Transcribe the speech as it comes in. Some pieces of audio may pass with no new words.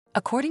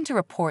According to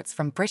reports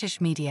from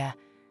British media,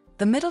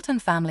 the Middleton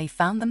family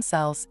found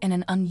themselves in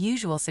an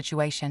unusual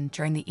situation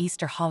during the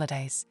Easter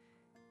holidays.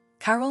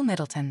 Carol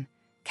Middleton,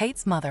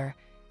 Kate's mother,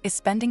 is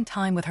spending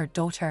time with her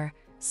daughter,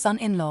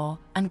 son-in-law,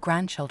 and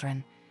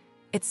grandchildren.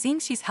 It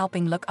seems she's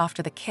helping look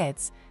after the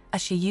kids,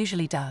 as she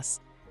usually does.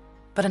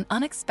 But an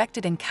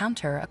unexpected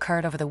encounter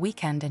occurred over the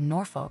weekend in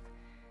Norfolk.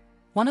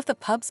 One of the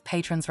pub's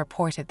patrons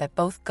reported that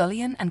both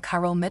Gullion and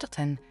Carol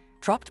Middleton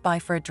dropped by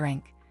for a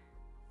drink.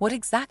 What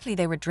exactly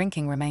they were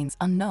drinking remains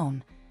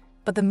unknown,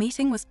 but the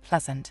meeting was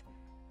pleasant.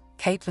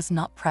 Kate was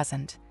not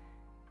present.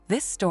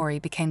 This story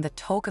became the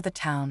talk of the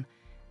town,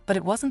 but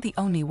it wasn't the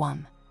only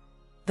one.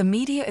 The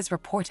media is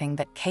reporting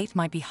that Kate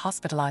might be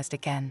hospitalized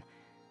again.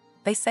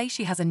 They say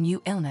she has a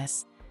new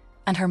illness,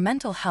 and her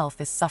mental health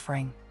is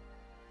suffering.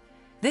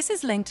 This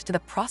is linked to the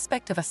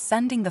prospect of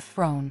ascending the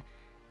throne,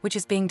 which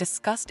is being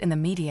discussed in the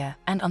media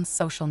and on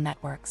social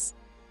networks.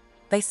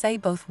 They say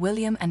both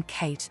William and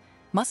Kate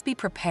must be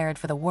prepared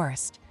for the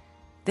worst.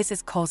 This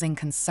is causing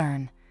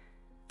concern.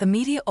 The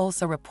media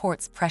also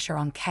reports pressure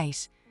on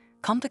Kate,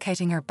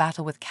 complicating her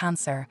battle with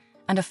cancer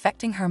and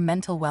affecting her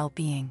mental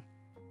well-being.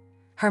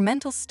 Her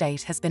mental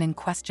state has been in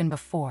question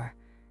before.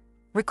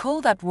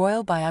 Recall that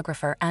royal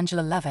biographer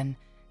Angela Levin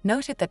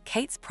noted that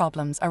Kate's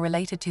problems are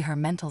related to her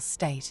mental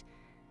state.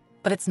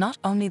 But it's not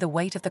only the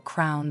weight of the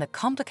crown that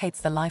complicates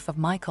the life of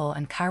Michael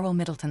and Carol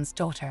Middleton's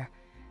daughter,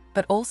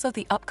 but also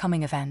the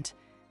upcoming event,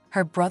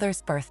 her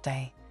brother's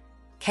birthday.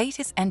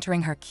 Kate is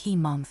entering her key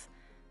month.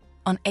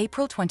 On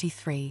April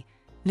 23,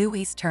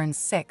 Louise turns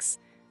 6,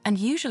 and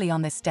usually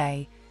on this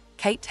day,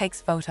 Kate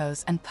takes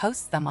photos and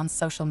posts them on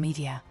social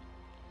media.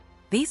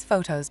 These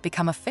photos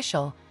become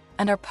official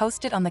and are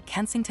posted on the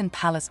Kensington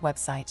Palace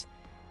website.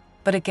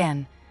 But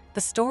again,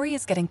 the story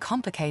is getting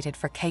complicated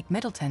for Kate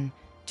Middleton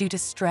due to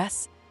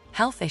stress,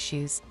 health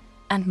issues,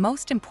 and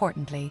most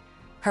importantly,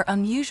 her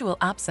unusual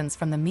absence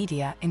from the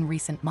media in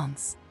recent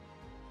months.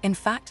 In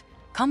fact,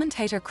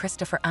 commentator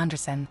Christopher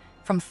Anderson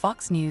from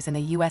Fox News in the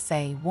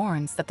USA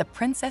warns that the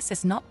princess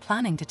is not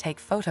planning to take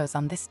photos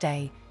on this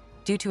day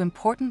due to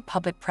important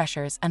public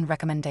pressures and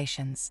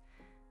recommendations.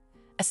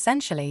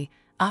 Essentially,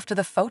 after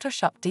the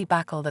Photoshop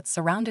debacle that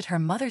surrounded her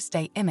Mother's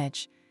Day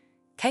image,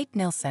 Kate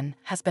Nilsson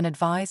has been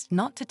advised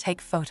not to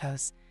take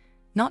photos,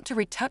 not to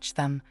retouch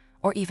them,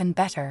 or even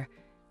better,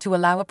 to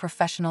allow a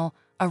professional,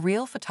 a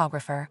real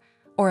photographer,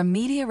 or a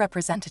media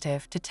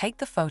representative to take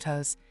the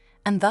photos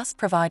and thus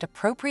provide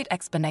appropriate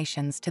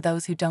explanations to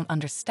those who don't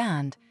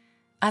understand,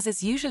 as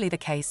is usually the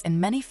case in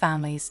many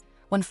families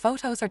when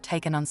photos are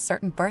taken on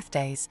certain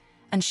birthdays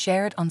and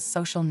shared on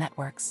social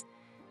networks.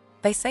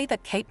 They say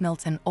that Kate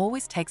Middleton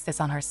always takes this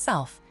on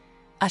herself,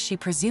 as she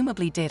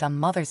presumably did on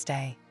Mother's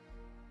Day.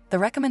 The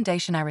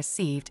recommendation I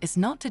received is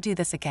not to do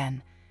this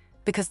again,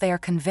 because they are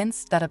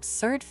convinced that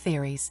absurd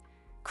theories,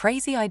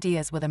 crazy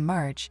ideas will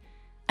emerge,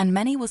 and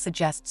many will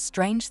suggest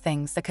strange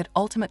things that could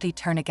ultimately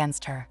turn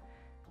against her.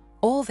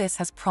 All this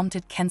has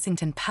prompted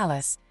Kensington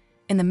Palace,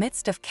 in the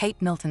midst of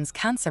Kate Middleton's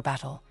cancer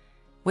battle,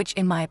 which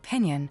in my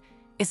opinion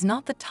is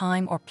not the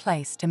time or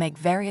place to make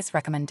various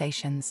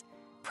recommendations,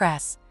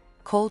 press,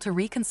 call to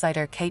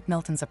reconsider Kate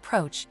Middleton's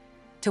approach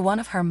to one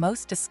of her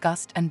most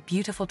discussed and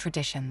beautiful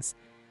traditions,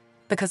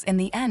 because in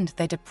the end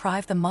they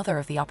deprive the mother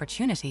of the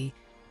opportunity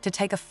to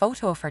take a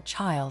photo of her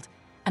child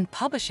and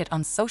publish it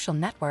on social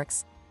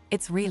networks.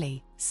 It's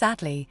really,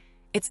 sadly,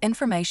 it's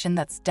information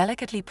that's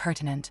delicately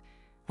pertinent,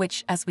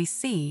 which, as we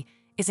see,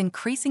 is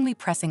increasingly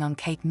pressing on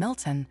Kate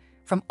Middleton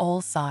from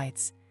all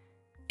sides.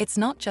 It's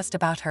not just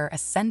about her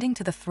ascending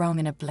to the throne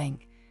in a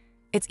blink.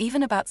 It's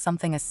even about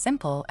something as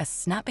simple as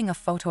snapping a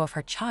photo of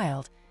her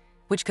child,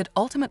 which could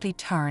ultimately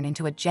turn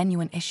into a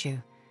genuine issue.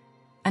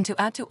 And to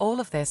add to all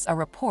of this are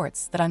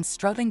reports that I'm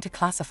struggling to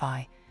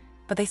classify,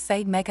 but they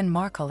say Meghan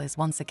Markle is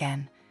once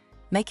again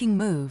making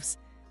moves,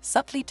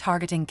 subtly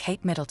targeting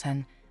Kate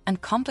Middleton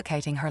and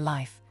complicating her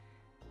life.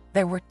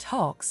 There were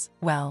talks,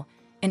 well,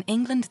 in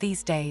England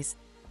these days,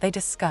 they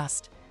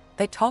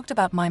talked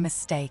about my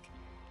mistake,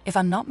 if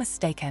I'm not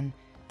mistaken,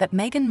 that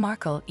Meghan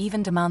Markle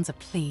even demands a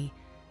plea,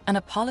 an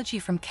apology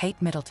from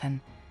Kate Middleton,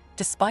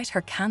 despite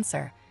her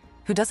cancer,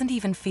 who doesn't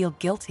even feel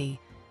guilty,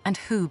 and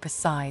who,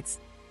 besides,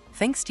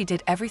 thinks she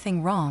did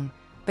everything wrong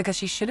because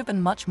she should have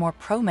been much more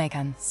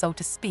pro-Meghan, so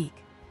to speak.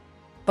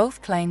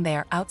 Both claim they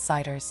are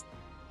outsiders,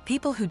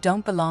 people who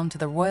don't belong to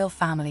the royal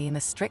family in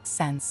the strict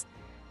sense,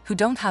 who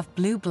don't have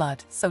blue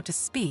blood, so to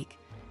speak,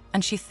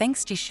 and she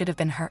thinks she should have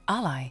been her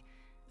ally,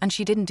 and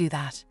she didn't do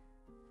that.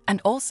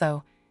 And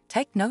also,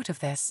 take note of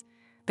this,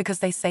 because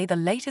they say the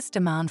latest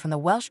demand from the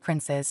Welsh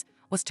princes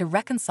was to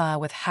reconcile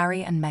with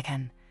Harry and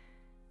Meghan.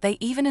 They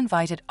even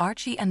invited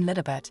Archie and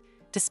Lilibet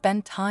to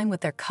spend time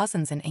with their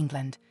cousins in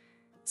England,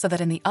 so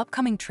that in the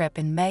upcoming trip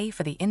in May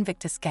for the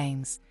Invictus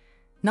Games,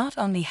 not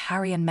only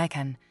Harry and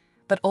Meghan,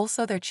 but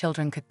also their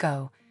children could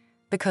go,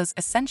 because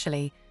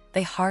essentially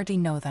they hardly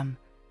know them.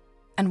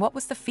 And what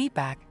was the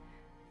feedback?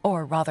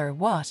 Or rather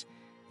what,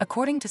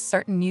 according to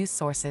certain news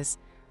sources,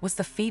 was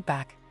the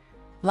feedback?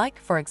 Like,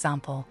 for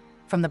example,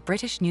 from the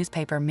British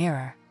newspaper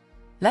Mirror.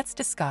 Let's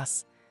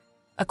discuss.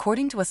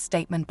 According to a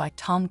statement by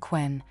Tom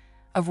Quinn,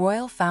 a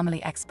royal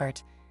family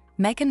expert,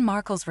 Meghan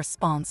Markle's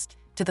response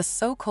to the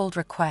so-called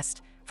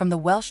request from the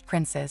Welsh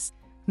princes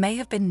may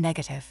have been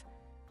negative.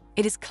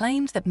 It is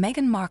claimed that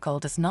Meghan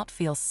Markle does not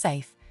feel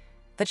safe,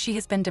 that she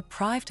has been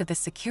deprived of this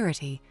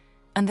security,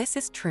 and this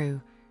is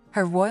true.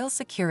 Her royal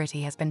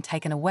security has been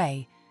taken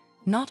away,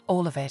 not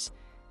all of it,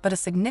 but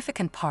a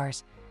significant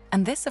part,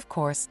 and this, of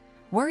course,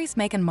 worries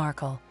Meghan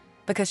Markle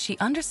because she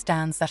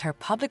understands that her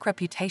public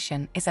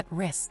reputation is at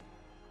risk.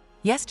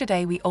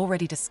 Yesterday we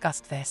already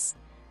discussed this.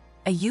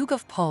 A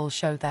YouGov poll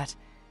showed that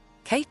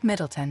Kate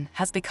Middleton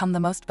has become the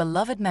most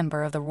beloved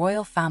member of the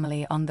royal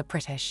family on the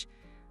British,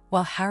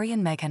 while Harry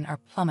and Meghan are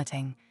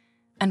plummeting,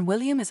 and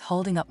William is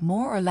holding up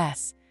more or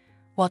less,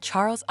 while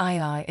Charles'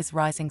 II is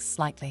rising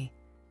slightly.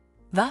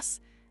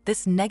 Thus,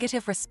 this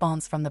negative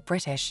response from the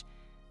British,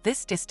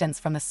 this distance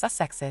from the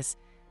Sussexes,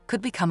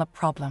 could become a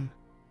problem.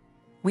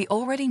 We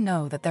already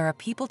know that there are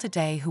people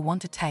today who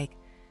want to take,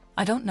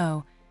 I don't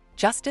know,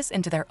 justice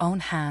into their own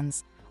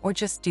hands or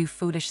just do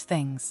foolish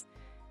things.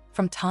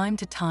 From time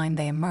to time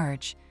they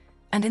emerge,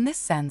 and in this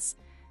sense,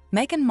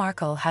 Meghan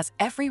Markle has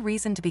every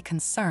reason to be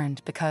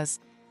concerned because,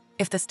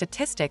 if the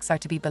statistics are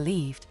to be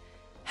believed,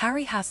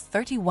 Harry has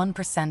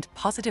 31%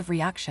 positive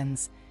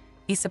reactions,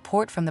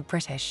 support from the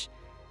British,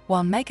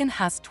 while Meghan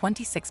has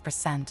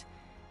 26%,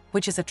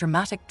 which is a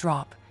dramatic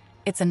drop.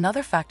 It's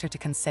another factor to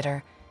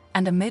consider,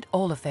 and amid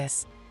all of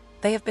this,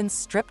 they have been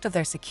stripped of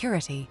their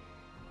security.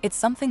 It's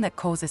something that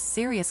causes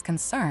serious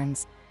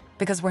concerns,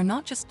 because we're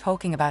not just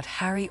talking about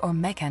Harry or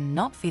Meghan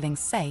not feeling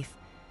safe.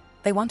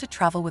 They want to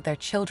travel with their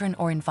children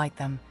or invite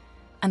them,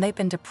 and they've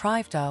been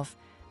deprived of,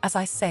 as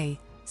I say,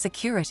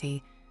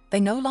 security. They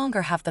no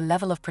longer have the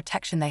level of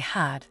protection they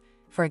had,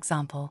 for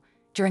example,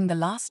 during the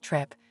last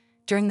trip,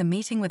 during the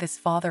meeting with his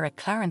father at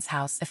Clarence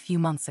House a few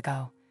months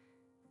ago.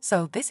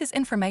 So this is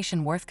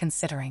information worth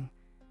considering.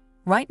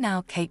 Right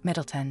now, Kate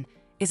Middleton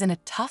is in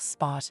a tough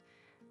spot,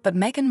 but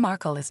Meghan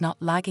Markle is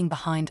not lagging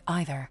behind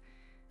either.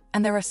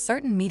 And there are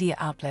certain media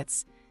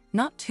outlets,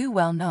 not too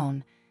well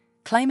known,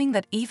 claiming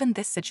that even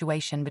this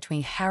situation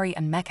between Harry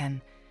and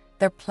Meghan,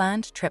 their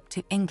planned trip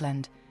to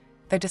England,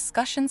 their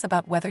discussions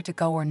about whether to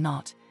go or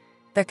not,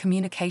 their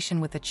communication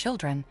with the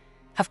children,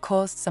 have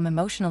caused some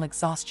emotional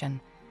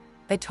exhaustion.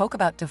 They talk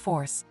about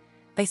divorce,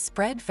 they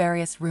spread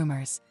various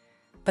rumors,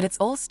 but it's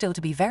all still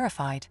to be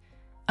verified.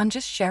 I'm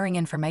just sharing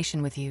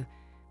information with you,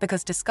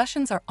 because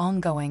discussions are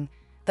ongoing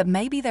that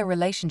maybe their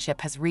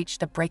relationship has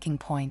reached a breaking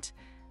point,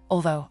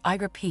 although, I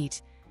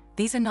repeat,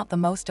 these are not the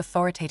most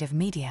authoritative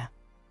media.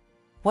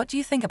 What do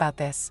you think about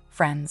this,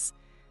 friends?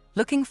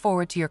 Looking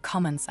forward to your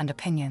comments and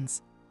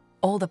opinions.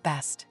 All the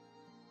best.